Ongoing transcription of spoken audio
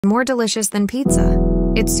more delicious than pizza.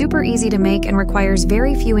 It's super easy to make and requires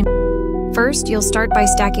very few First, you'll start by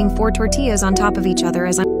stacking 4 tortillas on top of each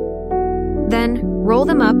other Then, roll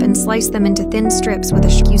them up and slice them into thin strips with a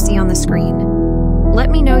shape you see on the screen. Let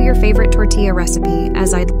me know your favorite tortilla recipe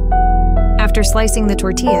After slicing the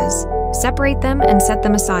tortillas, separate them and set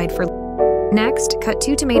them aside for Next, cut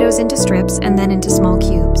 2 tomatoes into strips and then into small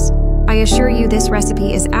cubes. I assure you this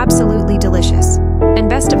recipe is absolutely delicious. And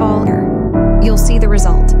best of all, you'll see the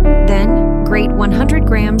result. Then, grate 100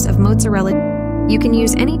 grams of mozzarella. You can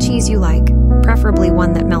use any cheese you like, preferably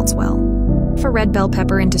one that melts well. For red bell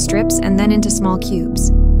pepper into strips and then into small cubes.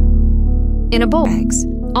 In a bowl, eggs.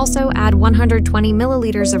 Also add 120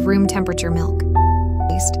 milliliters of room temperature milk.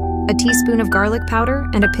 A teaspoon of garlic powder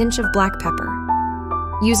and a pinch of black pepper.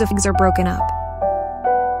 Use if eggs are broken up.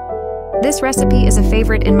 This recipe is a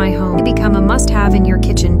favorite in my home. It become a must-have in your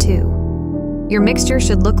kitchen too. Your mixture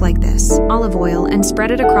should look like this. Olive oil and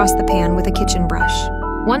spread it across the pan with a kitchen brush.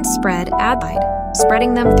 Once spread,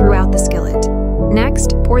 spreading them throughout the skillet.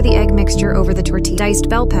 Next, pour the egg mixture over the tortilla. Diced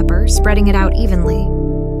bell pepper, spreading it out evenly.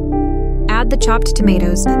 Add the chopped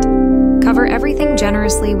tomatoes. Cover everything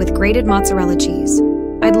generously with grated mozzarella cheese.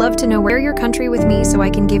 I'd love to know where your country with me so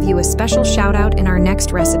I can give you a special shout out in our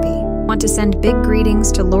next recipe. Want to send big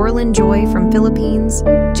greetings to Laurelyn Joy from Philippines,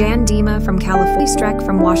 Jan Dima from California, Streck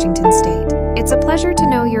from Washington State. It's a pleasure to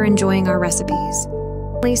know you're enjoying our recipes.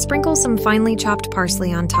 Sprinkle some finely chopped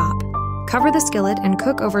parsley on top. Cover the skillet and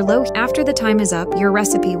cook over low heat. After the time is up, your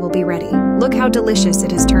recipe will be ready. Look how delicious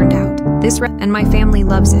it has turned out. And my family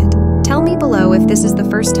loves it. Tell me below if this is the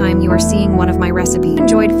first time you are seeing one of my recipes. I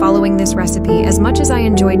enjoyed following this recipe as much as I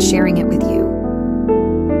enjoyed sharing it with you.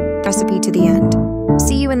 Recipe to the end.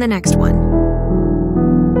 See you in the next one.